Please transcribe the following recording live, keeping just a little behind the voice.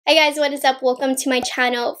Hey guys, what is up? Welcome to my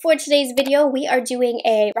channel. For today's video, we are doing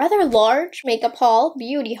a rather large makeup haul,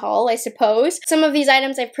 beauty haul, I suppose. Some of these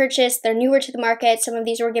items I've purchased, they're newer to the market. Some of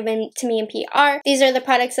these were given to me in PR. These are the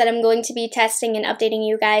products that I'm going to be testing and updating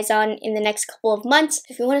you guys on in the next couple of months.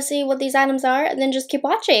 If you want to see what these items are, then just keep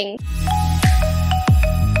watching.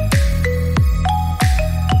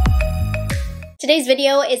 Today's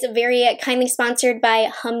video is very kindly sponsored by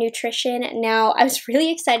Hum Nutrition. Now, I was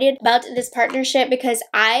really excited about this partnership because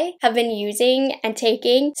I have been using and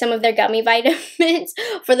taking some of their gummy vitamins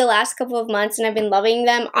for the last couple of months and I've been loving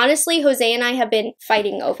them. Honestly, Jose and I have been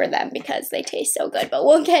fighting over them because they taste so good, but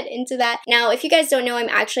we'll get into that. Now, if you guys don't know, I'm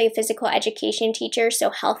actually a physical education teacher, so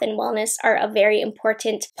health and wellness are a very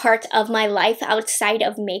important part of my life outside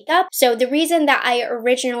of makeup. So the reason that I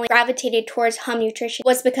originally gravitated towards Hum Nutrition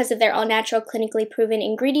was because of their all-natural clinically proven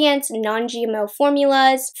ingredients, non-GMO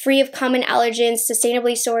formulas, free of common allergens,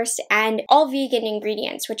 sustainably sourced, and all vegan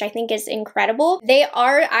ingredients, which I think is incredible. They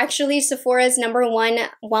are actually Sephora's #1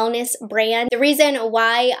 wellness brand. The reason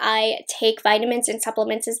why I take vitamins and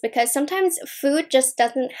supplements is because sometimes food just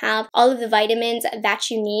doesn't have all of the vitamins that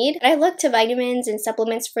you need. And I look to vitamins and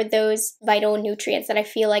supplements for those vital nutrients that I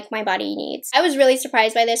feel like my body needs. I was really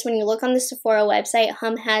surprised by this. When you look on the Sephora website,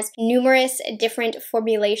 Hum has numerous different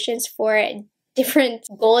formulations for different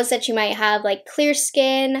goals that you might have, like clear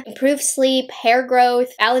skin, improved sleep, hair growth,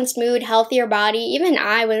 balanced mood, healthier body. Even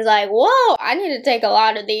I was like, whoa, I need to take a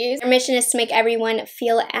lot of these. Our mission is to make everyone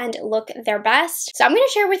feel and look their best. So I'm going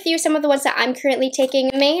to share with you some of the ones that I'm currently taking.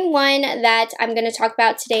 The main one that I'm going to talk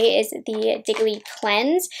about today is the Daily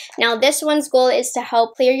Cleanse. Now, this one's goal is to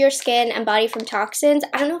help clear your skin and body from toxins.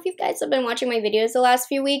 I don't know if you guys have been watching my videos the last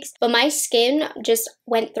few weeks, but my skin just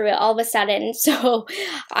went through it all of a sudden. So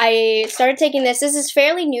I started taking this. This is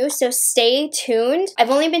fairly new, so stay tuned.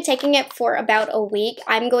 I've only been taking it for about a week.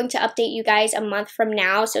 I'm going to update you guys a month from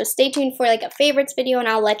now, so stay tuned for like a favorites video and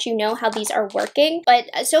I'll let you know how these are working. But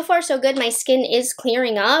so far so good. My skin is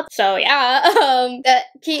clearing up, so yeah. The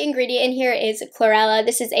key ingredient in here is chlorella.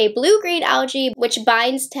 This is a blue-green algae which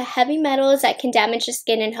binds to heavy metals that can damage the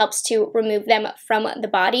skin and helps to remove them from the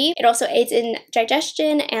body. It also aids in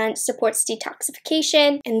digestion and supports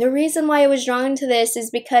detoxification. And the reason why I was drawn to this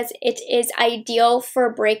is because it is ideal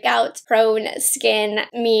for breakout prone skin.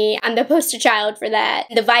 I'm the poster child for that.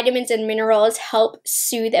 The vitamins and minerals help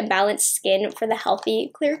soothe and balance skin for the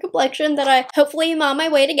healthy, clear complexion that I hopefully am on my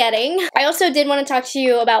way to getting. I also did want to talk to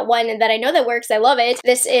you about one that I know that works. I love it.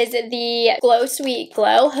 This is the Glow Sweet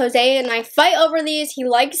Glow. Jose and I fight over these. He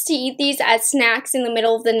likes to eat these as snacks in the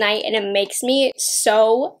middle of the night and it makes me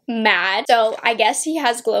so mad. So I guess he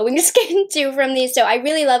has glowing skin too from these. So I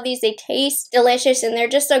really love these. They taste delicious and they're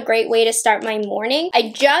just a great way to start my morning.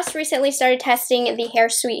 I just recently started testing the Hair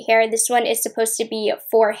Sweet Hair. This one is supposed to be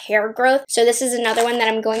for hair growth. So this is another one that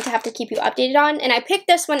I'm going to have to keep you updated on. And I picked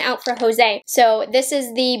this one out for Jose. So this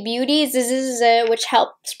is the Beauty Zzz, which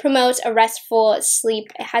helps promote a restful sleep.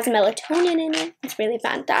 It has melatonin in it. It's really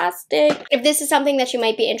fantastic. If this is something that you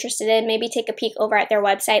might be interested in, maybe take a peek over at their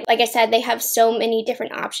website. Like I said, they have so many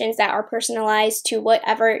different options that are personalized to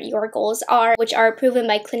whatever your goals are, which are proven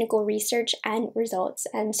by clinical research and results.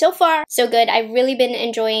 And so far, so good. I've really been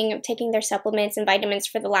enjoying taking their supplements and vitamins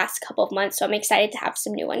for the last couple of months, so I'm excited to have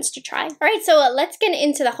some new ones to try. Alright, so let's get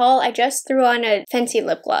into the haul. I just threw on a fancy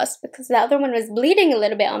lip gloss because the other one was bleeding a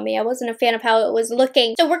little bit on me. I wasn't a fan of how it was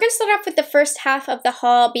looking. So we're going to start off with the first half of the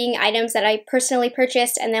haul being items that I personally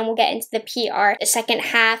purchased, and then we'll get into the PR, the second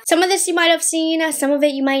half. Some of this you might have seen, some of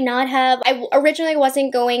it you might not have. I originally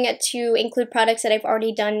wasn't going to include products that I've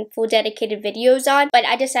already done full dedicated videos on, but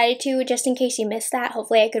I decided to, just in case you missed that.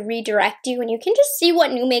 Hopefully I could redirect you and you can just see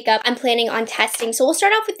what new makeup I'm planning on testing. So we'll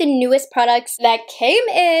start off with the newest products that came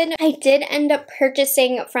in. I did end up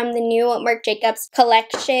purchasing from the new Marc Jacobs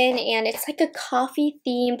collection, and it's like a coffee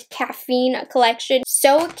themed caffeine collection.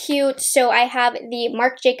 So cute. So I have the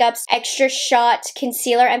Marc Jacobs Extra Shot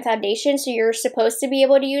Concealer and Foundation. So you're supposed to be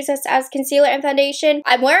able to use this as concealer and foundation.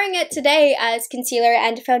 I'm wearing it today as concealer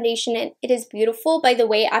and foundation and it is beautiful. By the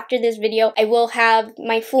way, after this video, I will have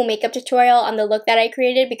my full makeup tutorial on the look that I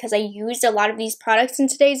created because I used a lot of these products in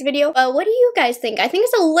today's video. What do you guys think? I think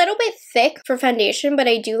it's a little bit thick for foundation, but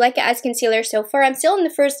I do like it as concealer so far. I'm still in the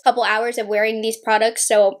first couple hours of wearing these products,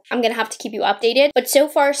 so I'm gonna have to keep you updated. But so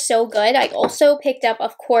far, so good. I also picked up,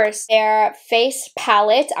 of course, their face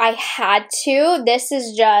palette. I had to. This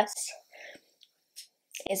is just...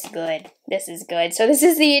 it's good. this is good. So this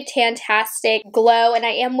is the Tantastic Glow, and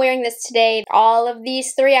I am wearing this today. All of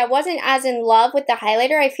these three, I wasn't as in love with the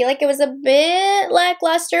highlighter. I feel like it was a bit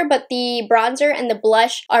lackluster, but the bronzer and the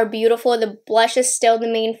blush are beautiful. The blush is still the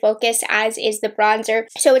main focus, as is the bronzer.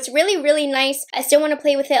 So it's really, really nice. I still want to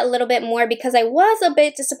play with it a little bit more because I was a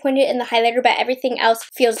bit disappointed in the highlighter, but everything else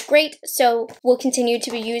feels great. So we'll continue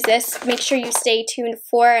to use this. Make sure you stay tuned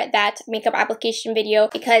for that makeup application video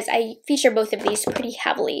because I feature both of these pretty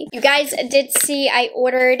heavily. You guys did see I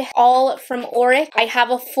ordered all from Auric. I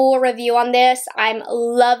have a full review on this. I'm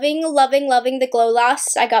loving, loving, loving the Glow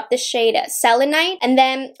Lost. I got the shade Selenite. And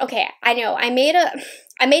then, okay, I know, I made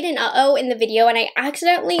an uh-oh in the video and I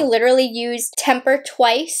accidentally literally used Temper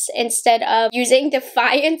twice instead of using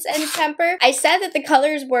Defiance and Temper. I said that the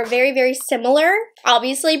colors were very, very similar,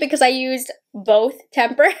 obviously, because I used both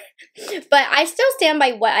Temper, but I still stand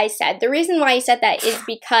by what I said. The reason why I said that is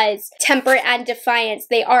because Temper and Defiance,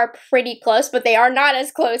 they are pretty close, but they are not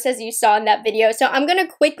as close as you saw in that video. So I'm gonna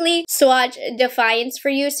quickly swatch Defiance for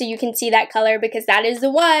you so you can see that color because that is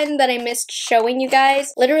the one that I missed showing you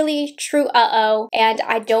guys. Literally true uh-oh, and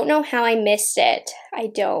I don't know how I missed it. I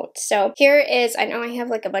don't. So here is, I know I have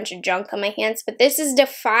like a bunch of junk on my hands, but this is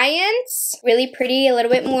Defiance. Really pretty, a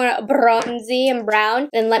little bit more bronzy and brown.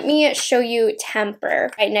 Then let me show you Temper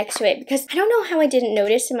right next to it because I don't know how I didn't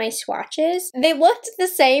notice in my swatches. They looked the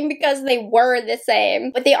same because they were the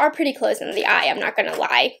same, but they are pretty close in the eye, I'm not gonna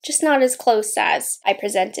lie. Just not as close as I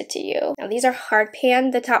presented to you. Now these are hard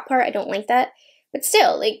pan, the top part, I don't like that, but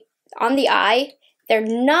still, like on the eye, they're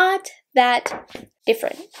not that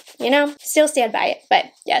different, you know? Still stand by it, but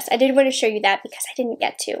yes, I did want to show you that because I didn't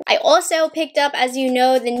get to. I also picked up, as you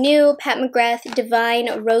know, the new Pat McGrath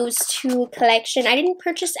Divine Rose 2 collection. I didn't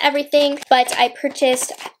purchase everything, but I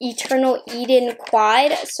purchased Eternal Eden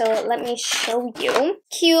Quad, so let me show you.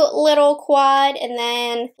 Cute little quad, and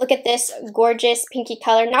then look at this gorgeous pinky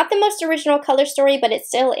color. Not the most original color story, but it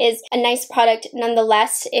still is a nice product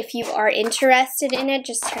nonetheless. If you are interested in it,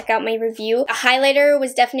 just check out my review. A highlighter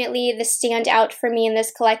was definitely the standout for me in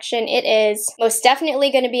this collection. It is most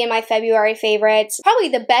definitely going to be in my February favorites. Probably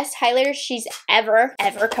the best highlighter she's ever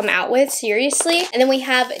come out with, seriously. And then we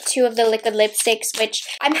have two of the liquid lipsticks, which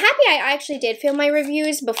I'm happy I actually did film my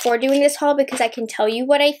reviews before doing this haul because I can tell you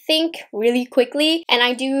what I think really quickly. And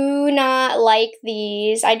I do not like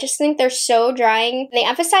these. I just think they're so drying. They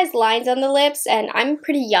emphasize lines on the lips, and I'm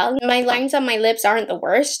pretty young. My lines on my lips aren't the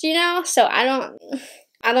worst, you know? So I don't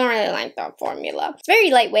really like that formula. It's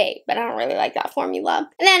very lightweight, but I don't really like that formula.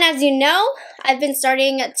 And then, as you know, I've been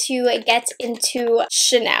starting to get into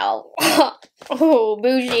Chanel. Oh,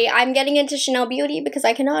 bougie. I'm getting into Chanel Beauty because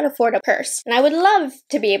I cannot afford a purse. And I would love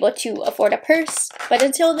to be able to afford a purse. But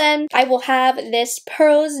until then, I will have this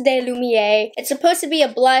Pearls de Lumiere. It's supposed to be a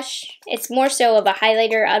blush. It's more so of a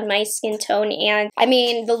highlighter on my skin tone. And I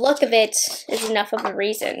mean, the look of it is enough of a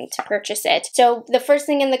reason to purchase it. So the first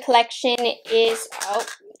thing in the collection is,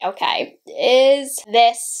 is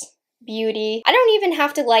this beauty. I don't even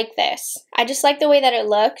have to like this. I just like the way that it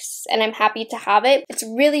looks and I'm happy to have it. It's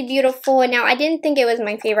really beautiful. And now I didn't think it was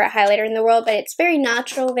my favorite highlighter in the world, but it's very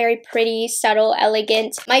natural, very pretty, subtle,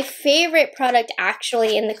 elegant. My favorite product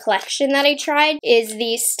actually in the collection that I tried is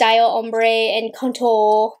the Style Ombre and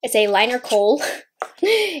Contour. It's a liner kohl.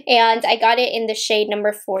 And I got it in the shade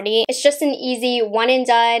number 40. It's just an easy one and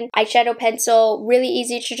done eyeshadow pencil, really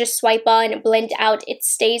easy to just swipe on, blend out, it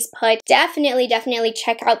stays put. Definitely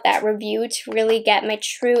check out that review to really get my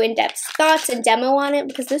true in-depth thoughts and demo on it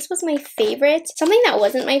because this was my favorite. Something that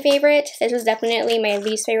wasn't my favorite, this was definitely my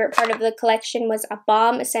least favorite part of the collection, was a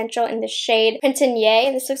Balm Essential in the shade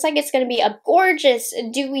Printanier. This looks like it's going to be a gorgeous,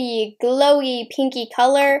 dewy, glowy, pinky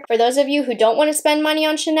color. For those of you who don't want to spend money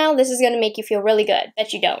on Chanel, this is going to make you feel really good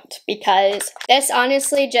that you don't, because this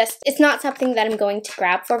honestly it's not something that I'm going to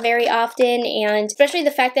grab for very often, and especially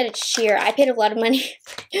the fact that it's sheer. I paid a lot of money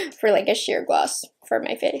for like a sheer gloss for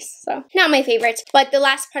my face, so not my favorite. But the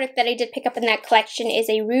last product that I did pick up in that collection is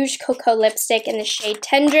a Rouge Coco lipstick in the shade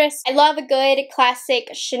Tendresse. I love a good classic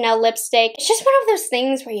Chanel lipstick. It's just one of those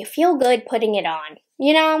things where you feel good putting it on.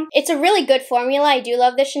 You know, it's a really good formula. I do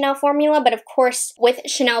love the Chanel formula, but of course, with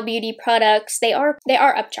Chanel Beauty products, they are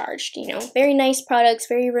upcharged, you know. Very nice products,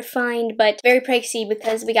 very refined, but very pricey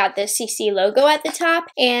because we got the CC logo at the top,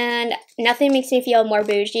 and nothing makes me feel more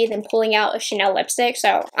bougie than pulling out a Chanel lipstick,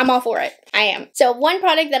 so I'm all for it. I am. So one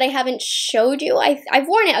product that I haven't showed you, I've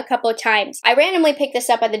worn it a couple of times. I randomly picked this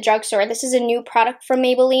up at the drugstore. This is a new product from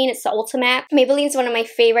Maybelline. It's the Ultimate. Maybelline's one of my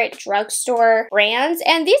favorite drugstore brands,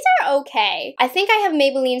 and these are okay. I think I have of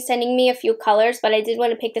Maybelline sending me a few colors, but I did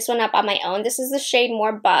want to pick this one up on my own. This is the shade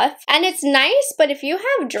More Buff. And it's nice, but if you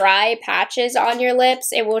have dry patches on your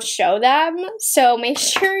lips, it will show them. So make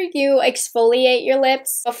sure you exfoliate your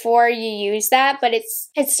lips before you use that. But it's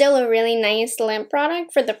still a really nice lip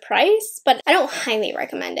product for the price, but I don't highly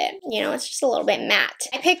recommend it. You know, it's just a little bit matte.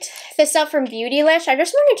 I picked this up from Beautylish. I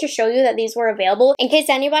just wanted to show you that these were available in case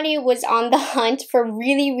anybody was on the hunt for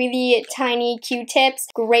really, really tiny Q-tips.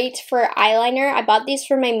 Great for eyeliner. I bought these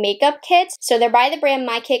for my makeup kit. So they're by the brand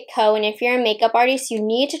My Kit Co. And if you're a makeup artist, you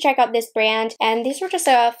need to check out this brand. And these were just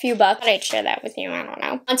a few bucks. I'd share that with you. I don't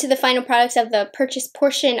know. On to the final products of the purchase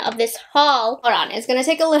portion of this haul. Hold on. It's going to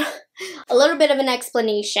take a little bit of an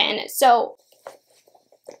explanation. So,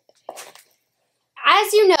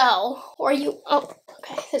 as you know,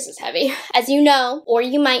 okay, this is heavy. As you know, or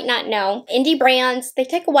you might not know, indie brands, they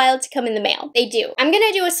take a while to come in the mail. They do. I'm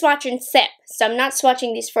gonna do a swatch and sip, so I'm not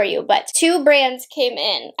swatching these for you, but 2 brands came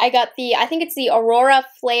in. I got I think it's the Aurora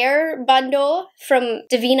Flare bundle from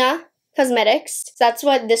Divina Cosmetics. So that's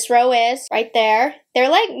what this row is, right there. They're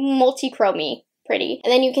like multi-chromy. Pretty.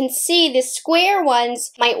 And then you can see the square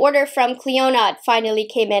ones, my order from Cleonut finally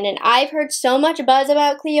came in, and I've heard so much buzz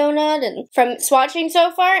about Cleonut, and from swatching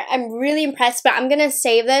so far, I'm really impressed, but I'm gonna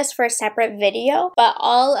save this for a separate video. But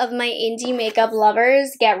all of my indie makeup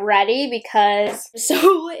lovers, get ready because I'm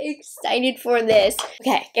so excited for this.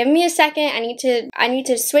 Okay, give me a second. I need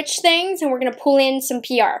to switch things, and we're gonna pull in some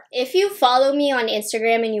PR. If you follow me on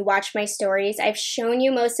Instagram and you watch my stories, I've shown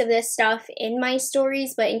you most of this stuff in my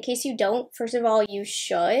stories, but in case you don't, first of all, you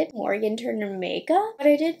should. Morgan Turner Makeup. But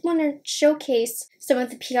I did want to showcase some of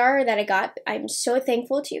the PR that I got. I'm so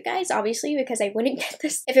thankful to you guys, obviously, because I wouldn't get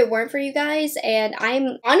this if it weren't for you guys. And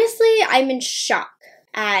I'm in shock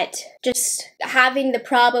at just having the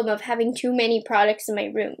problem of having too many products in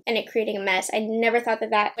my room and it creating a mess. I never thought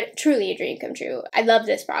that would truly a dream come true. I love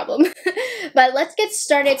this problem. But let's get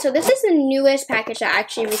started. So this is the newest package that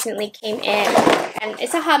actually recently came in. And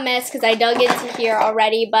it's a hot mess because I dug into here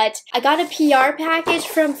already. But I got a PR package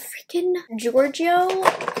from freaking Giorgio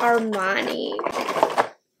Armani.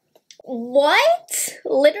 What?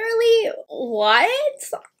 Literally, what?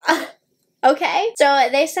 Okay, so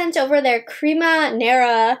they sent over their Crema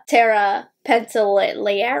Nera Terra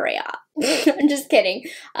Penciliaria. I'm just kidding.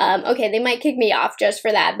 Okay, they might kick me off just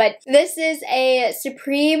for that, but this is a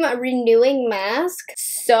Supreme Renewing Mask.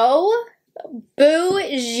 So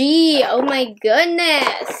bougie. Oh my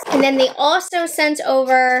goodness. And then they also sent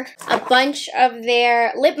over a bunch of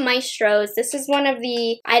their Lip Maestros. This is one of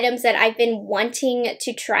the items that I've been wanting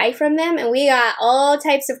to try from them, and we got all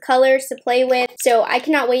types of colors to play with, so I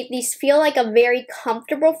cannot wait. These feel like a very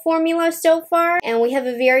comfortable formula so far, and we have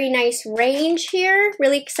a very nice range here.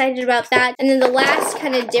 Really excited about that. And then the last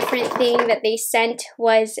kind of different thing that they sent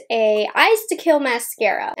was a Eyes to Kill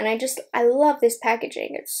mascara, and I love this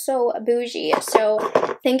packaging. It's so bougie. So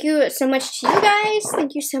thank you so much to you guys.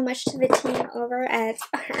 Thank you so much to the team over at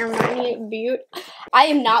Armani Beauty. I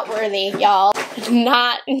am not worthy, y'all.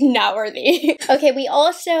 Not worthy. Okay, we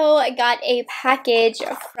also got a package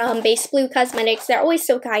from Base Blue Cosmetics. They're always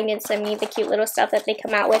so kind and send me the cute little stuff that they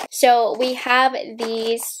come out with. So we have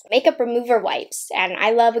these makeup remover wipes, and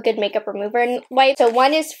I love a good makeup remover wipe. So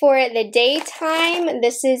one is for the daytime.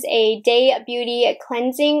 This is a Day Beauty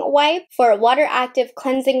cleansing wipe for water active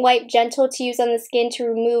cleansing wipe, gentle to use on the skin to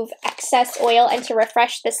remove excess oil and to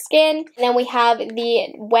refresh the skin. And then we have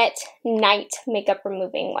the wet night makeup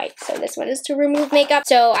removing wipe. So this one is to remove makeup.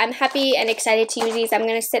 So I'm happy and excited to use these. I'm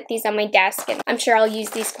going to set these on my desk, and I'm sure I'll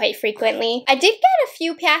use these quite frequently. I did get a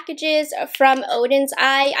few packages from Odin's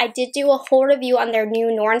Eye. I did do a whole review on their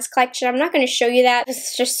new Norns collection. I'm not going to show you that.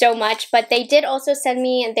 It's just so much, but they did also send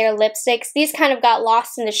me their lipsticks. These kind of got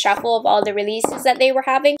lost in the shuffle of all the releases that they were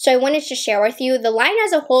having, so I wanted to share with you. The line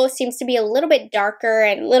as a whole seems to be a little bit darker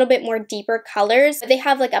and a little bit more deeper colors, but they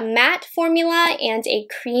have like a matte formula and a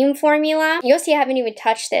cream formula. You'll see I haven't even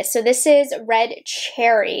touched this. So this is Red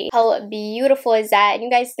Cherry. How beautiful is that? And you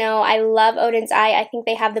guys know I love Odin's Eye. I think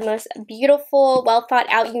they have the most beautiful, well thought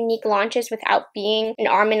out, unique launches without being an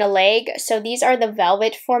arm and a leg. So these are the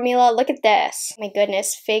Velvet formula. Look at this. My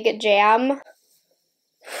goodness, Fig Jam.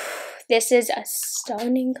 This is a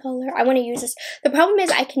stunning color. I want to use this. The problem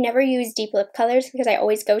is I can never use deep lip colors because I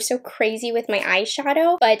always go so crazy with my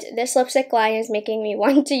eyeshadow. But this lipstick line is making me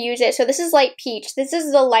want to use it. So this is Light Peach. This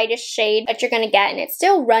is the lightest shade that you're going to get. And it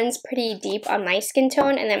still runs pretty deep on my skin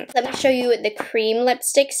tone. And then let me show you the cream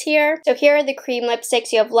lipsticks here. So here are the cream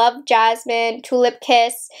lipsticks. You have Love Jasmine, Tulip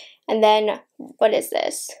Kiss, and then what is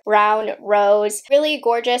this? Round Rose. Really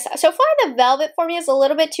gorgeous. So far, the Velvet formula is a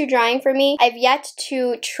little bit too drying for me. I've yet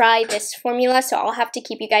to try this formula, so I'll have to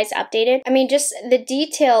keep you guys updated. I mean, just the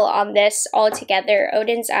detail on this altogether.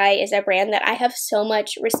 Odin's Eye is a brand that I have so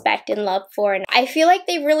much respect and love for, and I feel like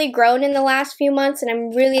they've really grown in the last few months, and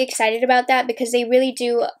I'm really excited about that because they really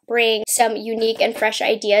do bring some unique and fresh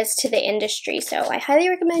ideas to the industry. So I highly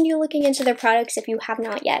recommend you looking into their products if you have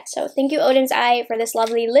not yet. So thank you, Odin's Eye, for this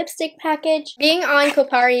lovely lipstick package. Being on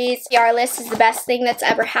Kopari's PR list is the best thing that's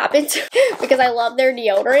ever happened because I love their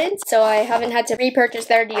deodorant. So I haven't had to repurchase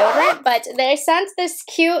their deodorant, but they sent this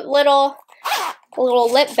cute little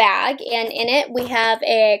lip bag, and in it we have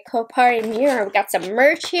a Kopari mirror. We got some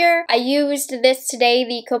merch here. I used this today,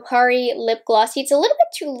 the Kopari lip glossy. It's a little bit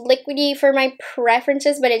too liquidy for my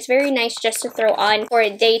preferences, but it's very nice just to throw on for a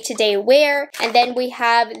day-to-day wear. And then we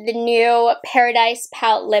have the new Paradise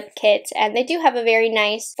Pout lip kit, and they do have a very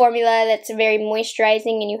nice formula that's very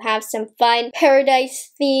moisturizing, and you have some fun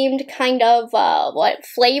paradise themed kind of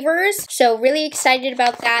flavors. So really excited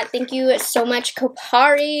about that. Thank you so much,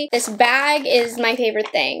 Kopari. This bag is my favorite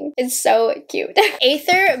thing. It's so cute.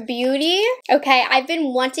 Aether Beauty. Okay, I've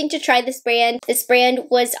been wanting to try this brand. This brand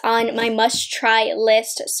was on my must-try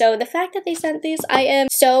list, so the fact that they sent these, I am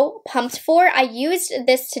so pumped for. I used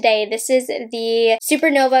this today. This is the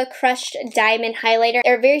Supernova Crushed Diamond Highlighter.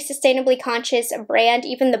 They're a very sustainably conscious brand.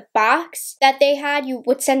 Even the box that they had, you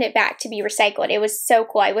would send it back to be recycled. It was so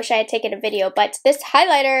cool. I wish I had taken a video, but this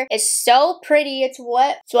highlighter is so pretty. It's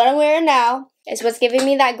what I'm wearing now. Is what's giving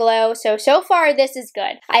me that glow. So far this is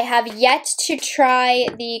good. I have yet to try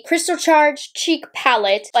the Crystal Charge Cheek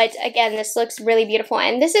Palette, but again, this looks really beautiful,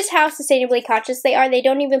 and this is how sustainably conscious they are. They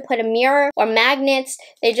don't even put a mirror or magnets.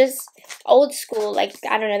 They just old school, like,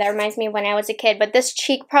 I don't know, that reminds me of when I was a kid. But this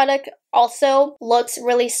cheek product also looks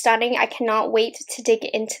really stunning. I cannot wait to dig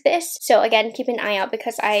into this. So again, keep an eye out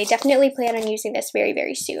because I definitely plan on using this very,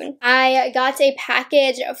 very soon. I got a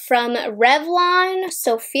package from Revlon,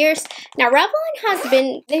 so fierce. Now Revlon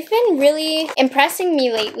they've been really impressing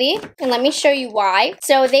me lately, and let me show you why.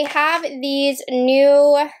 So they have these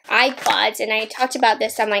new iPods, and I talked about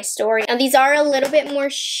this on my story. Now these are a little bit more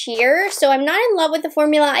sheer, so I'm not in love with the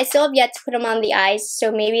formula. I still have yet to put them on the eyes,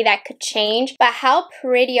 so maybe that could change. But how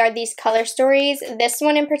pretty are these color stories? This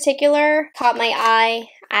one in particular caught my eye,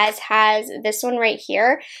 as has this one right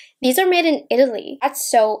here. These are made in Italy. That's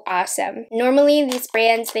so awesome. Normally these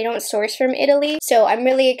brands, they don't source from Italy, so I'm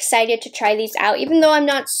really excited to try these out. Even though I'm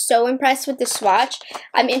not so impressed with the swatch,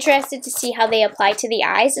 I'm interested to see how they apply to the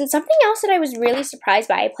eyes. And something else that I was really surprised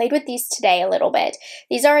by, I played with these today a little bit.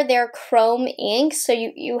 These are their chrome inks, so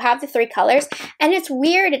you have the 3 colors, and it's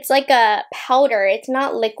weird. It's like a powder. It's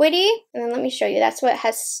not liquidy. And then let me show you. That's what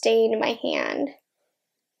has stained my hand.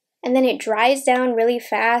 And then it dries down really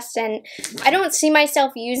fast, and I don't see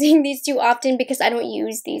myself using these too often because I don't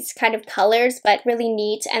use these kind of colors, but really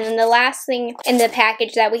neat. And then the last thing in the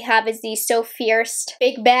package that we have is these So Fierce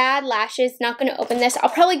Big Bad Lashes. Not going to open this.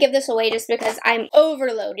 I'll probably give this away just because I'm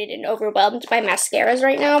overloaded and overwhelmed by mascaras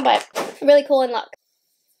right now, but really cool, and look.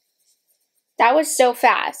 That was so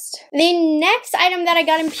fast. The next item that I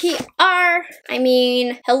got in PR, I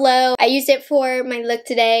mean, hello. I used it for my look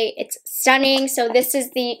today. It's stunning. So this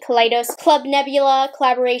is the Kaleidos Club Nebula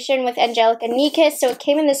collaboration with Angelica Nikis. So it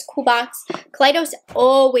came in this cool box. Kaleidos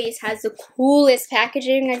always has the coolest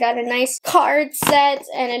packaging. I got a nice card set,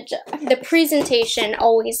 and the presentation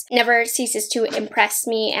always never ceases to impress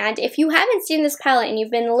me. And if you haven't seen this palette and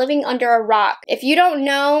you've been living under a rock, if you don't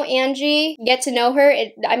know Angie, get to know her.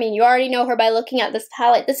 I mean, you already know her by looking at this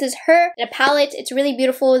palette. This is her in a palette. It's really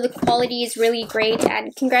beautiful. The quality is really great,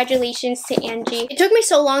 and congratulations to Angie. It took me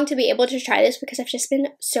so long to be able to try this because I've just been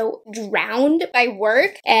so drowned by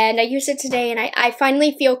work, and I used it today, and I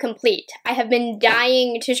finally feel complete. I have been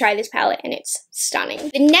dying to try this palette, and it's stunning.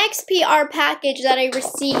 The next PR package that I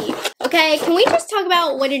received. Okay, can we just talk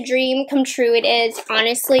about what a dream come true it is,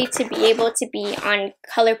 honestly, to be able to be on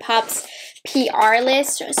Colourpop's PR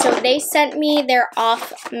list. So they sent me their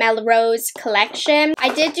Off Melrose collection.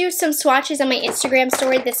 I did do some swatches on my Instagram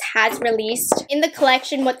story. This has released. In the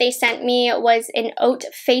collection, what they sent me was an oat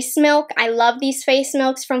face milk. I love these face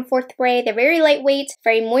milks from 4th Grade. They're very lightweight,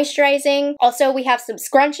 very moisturizing. Also, we have some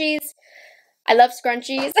scrunchies. I love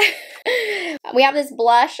scrunchies. We have this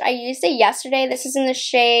blush. I used it yesterday. This is in the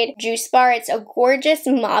shade Juice Bar. It's a gorgeous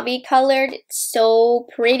mauve colored. It's so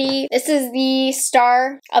pretty. This is the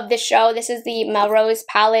star of the show. This is the Melrose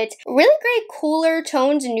palette. Really great cooler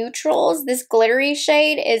tones, neutrals. This glittery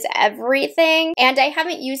shade is everything. And I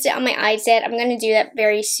haven't used it on my eyes yet. I'm going to do that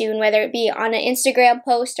very soon, whether it be on an Instagram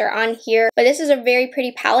post or on here. But this is a very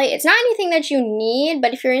pretty palette. It's not anything that you need,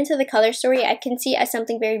 but if you're into the color story, I can see it as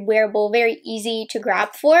something very wearable, very easy to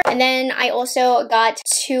grab for. And then I also got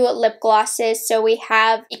 2 lip glosses. So we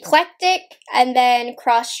have Eclectic and then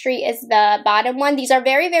Cross Street is the bottom one. These are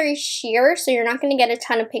very, very sheer, so you're not going to get a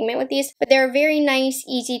ton of pigment with these, but they're a very nice,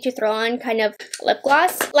 easy to throw on kind of lip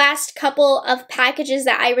gloss. Last couple of packages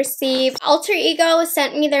that I received. Alter Ego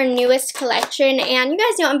sent me their newest collection, and you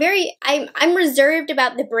guys know I'm reserved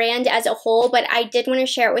about the brand as a whole, but I did want to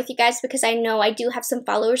share it with you guys because I know I do have some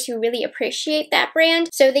followers who really appreciate that brand.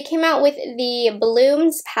 So they came out with the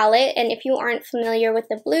Blooms palette, and if you aren't familiar with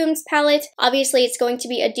the Blooms palette, obviously it's going to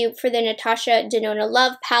be a dupe for the Natasha Denona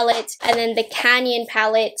Love palette, and then the Canyon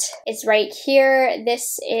palette is right here.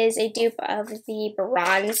 This is a dupe of the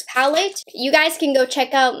Bronze palette. You guys can go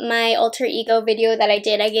check out my Alter Ego video that I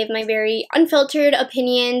did. I gave my very unfiltered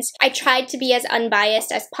opinions. I tried to be as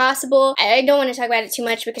unbiased as possible. I don't want to talk about it too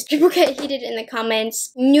much because people get heated in the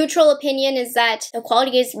comments. Neutral opinion is that the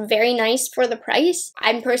quality is very nice for the price.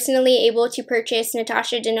 I'm personally able to purchase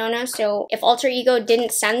Natasha Denona, so if Alter Ego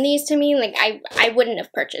didn't send these to me, like I wouldn't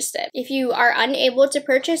have purchased it. If you are unable to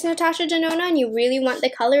purchase Natasha Denona and you really want the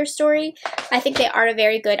color story, I think they are a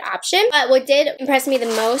very good option. But what did impress me the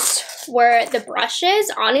most were the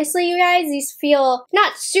brushes. Honestly, you guys, these feel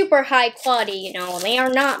not super high quality, you know. They are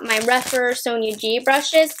not my Rephr Sonia G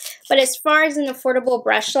brushes, but as far as an affordable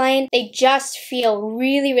brush line, they just feel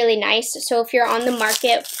really, really nice. So if you're on the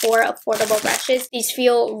market for affordable brushes, these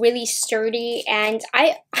feel really sturdy, and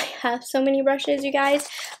I have so many brushes, you guys,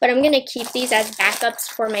 but I'm gonna keep these as backups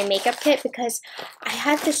for my makeup kit because I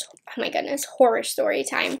had this, oh my goodness, horror story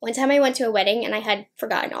time. One time I went to a wedding and I had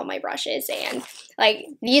forgotten all my brushes, and like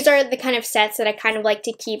these are the kind of sets that I kind of like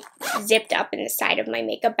to keep zipped up in the side of my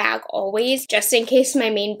makeup bag always, just in case my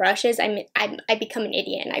main brushes, I become an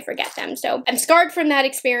idiot and I forget them. So I'm scarred from that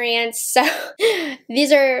experience. So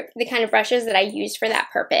these are the kind of brushes that I use for that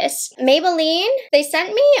purpose. Maybelline, they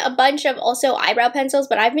sent me a bunch of also eyebrow pencils,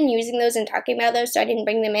 but I've been using those and talking about those, so I didn't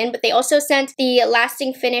bring them in. But they also sent the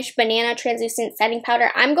Lasting Finish Banana Translucent Setting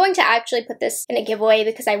Powder. I'm going to actually put this in a giveaway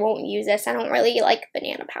because I won't use this. I don't really like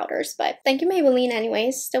banana powders, but thank you, Maybelline,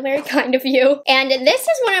 anyways. Still very kind of you. And this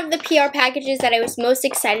is one of the PR packages that I was most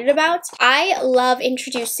excited about. I love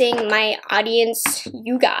introducing my audience,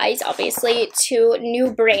 you guys, obviously, to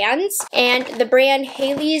new brands. And the brand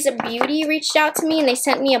Hailey's Beauty reached out to me and they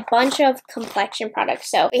sent me a bunch of complexion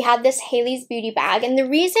products. So we had this Hailey's Beauty bag. And the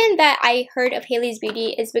reason that I heard of Hailey's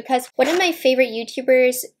Beauty is because one of my favorite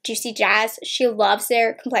YouTubers, Juicy Jazz, she loves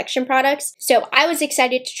their complexion products. So I was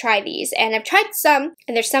excited to try these. And I've tried some,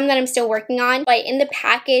 and there's some that I'm still working on. But in the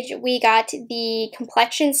package, we got the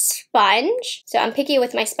complexion sponge. So I'm picky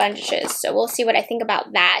with my sponges. So we'll see what I think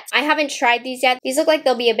about that. I haven't tried these yet. These look like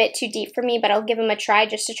they'll be a bit too deep for me, but I'll give them a try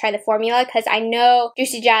just to try the formula because I know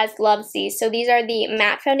Juicy Jazz loves these. So these are the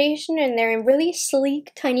matte foundation and they're in really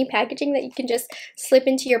sleek, tiny packaging that you can just slip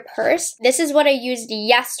into your purse. This is what I used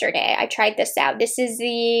yesterday. I tried this out. This is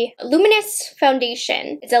the Luminous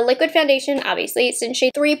Foundation. It's a liquid foundation, obviously. It's in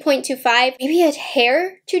shade 3.25. Maybe a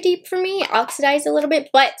hair too deep for me, oxidized a little bit,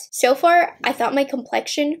 but so far I thought my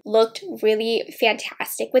complexion looked really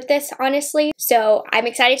fantastic with this, honestly. So I'm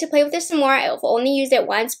excited to play with this some more. I've only used it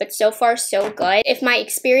once, but so far so good. If my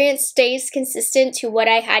experience stays consistent to what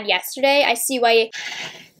I had yesterday, I see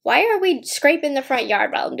why are we scraping the front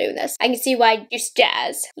yard while I'm doing this? I can see why Juicy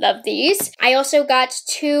Jazz love these. I also got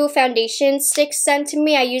 2 foundation sticks sent to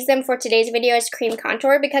me. I used them for today's video as cream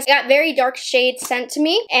contour because I got very dark shades sent to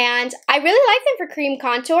me. And I really like them for cream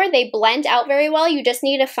contour. They blend out very well. You just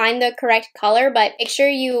need to find the correct color. But make sure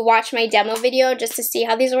you watch my demo video just to see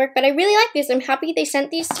how these work. But I really like these. I'm happy they sent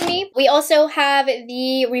these to me. We also have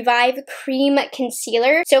the Revive Cream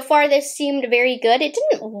Concealer. So far, this seemed very good. It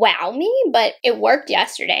didn't wow me, but it worked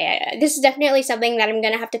yesterday. This is definitely something that I'm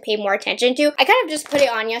going to have to pay more attention to. I kind of just put it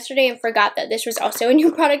on yesterday and forgot that this was also a new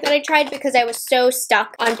product that I tried because I was so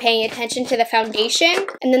stuck on paying attention to the foundation.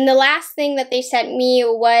 And then the last thing that they sent me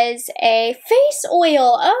was a face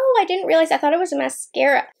oil. Oh, I didn't realize. I thought it was a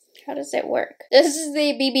mascara. How does it work? This is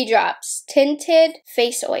the BB Drops Tinted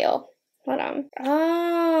Face Oil. Hold on.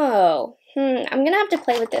 Oh. I'm going to have to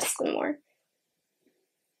play with this some more.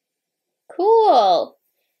 Cool.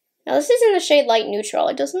 Now this is in the shade Light Neutral.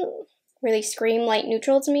 It doesn't really scream light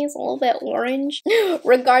neutral to me. It's a little bit orange.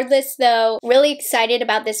 Regardless though, really excited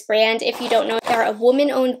about this brand. If you don't know, they're a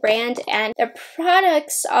woman-owned brand and their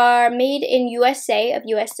products are made in USA of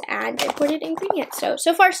US and imported ingredients.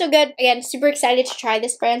 So far so good. Again, super excited to try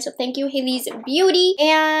this brand. So thank you, Haley's Beauty.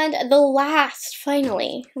 And the last,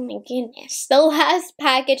 finally, oh my goodness, the last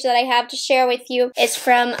package that I have to share with you is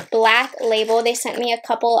from Black Label. They sent me a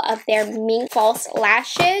couple of their mink false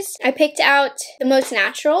lashes. I picked out the most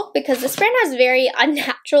natural because this brand has very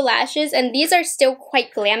unnatural lashes and these are still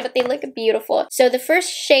quite glam, but they look beautiful. So the first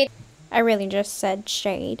shade, I really just said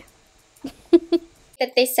shade,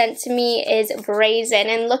 that they sent to me is Brazen,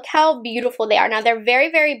 and look how beautiful they are. Now they're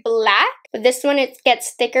very, very black, but this one, it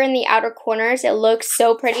gets thicker in the outer corners. It looks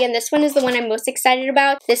so pretty, and this one is the one I'm most excited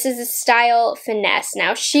about. This is the style Finesse.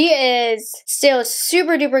 Now she is still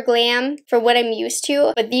super duper glam for what I'm used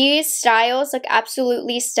to, but these styles look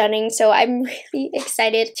absolutely stunning, so I'm really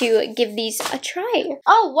excited to give these a try.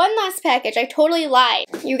 Oh, one last package. I totally lied.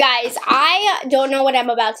 You guys, I don't know what I'm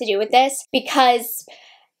about to do with this because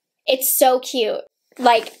it's so cute.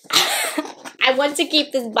 Like, I want to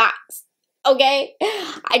keep this box, okay?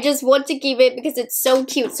 I just want to keep it because it's so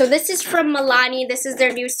cute. So this is from Milani. This is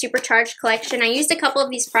their new Supercharged collection. I used a couple of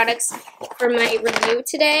these products for my review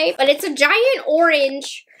today, but it's a giant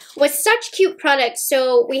orange with such cute products.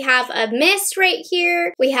 So we have a mist right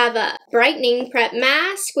here. We have a brightening prep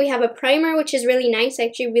mask. We have a primer, which is really nice. I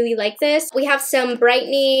actually really like this. We have some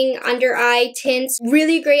brightening under eye tints.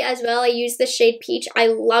 Really great as well. I use the shade Peach. I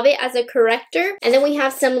love it as a corrector. And then we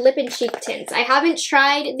have some lip and cheek tints. I haven't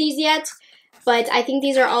tried these yet, but I think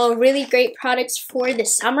these are all really great products for the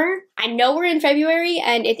summer. I know we're in February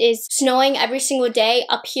and it is snowing every single day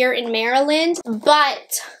up here in Maryland,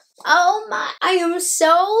 but oh my, I am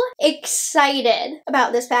so excited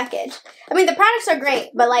about this package. I mean, the products are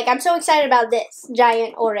great, but like, I'm so excited about this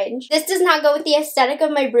giant orange. This does not go with the aesthetic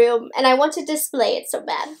of my room, and I want to display it so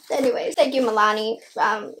bad. Anyways, thank you, Milani.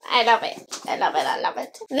 I love it. I love it. I love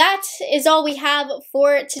it. That is all we have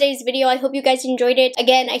for today's video. I hope you guys enjoyed it.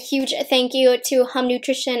 Again, a huge thank you to Hum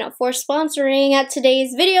Nutrition for sponsoring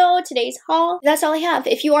today's video, today's haul. That's all I have.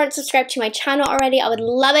 If you aren't subscribed to my channel already, I would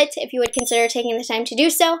love it if you would consider taking the time to do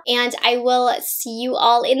so. And I will see you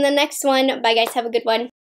all in the next one. Bye guys, have a good one.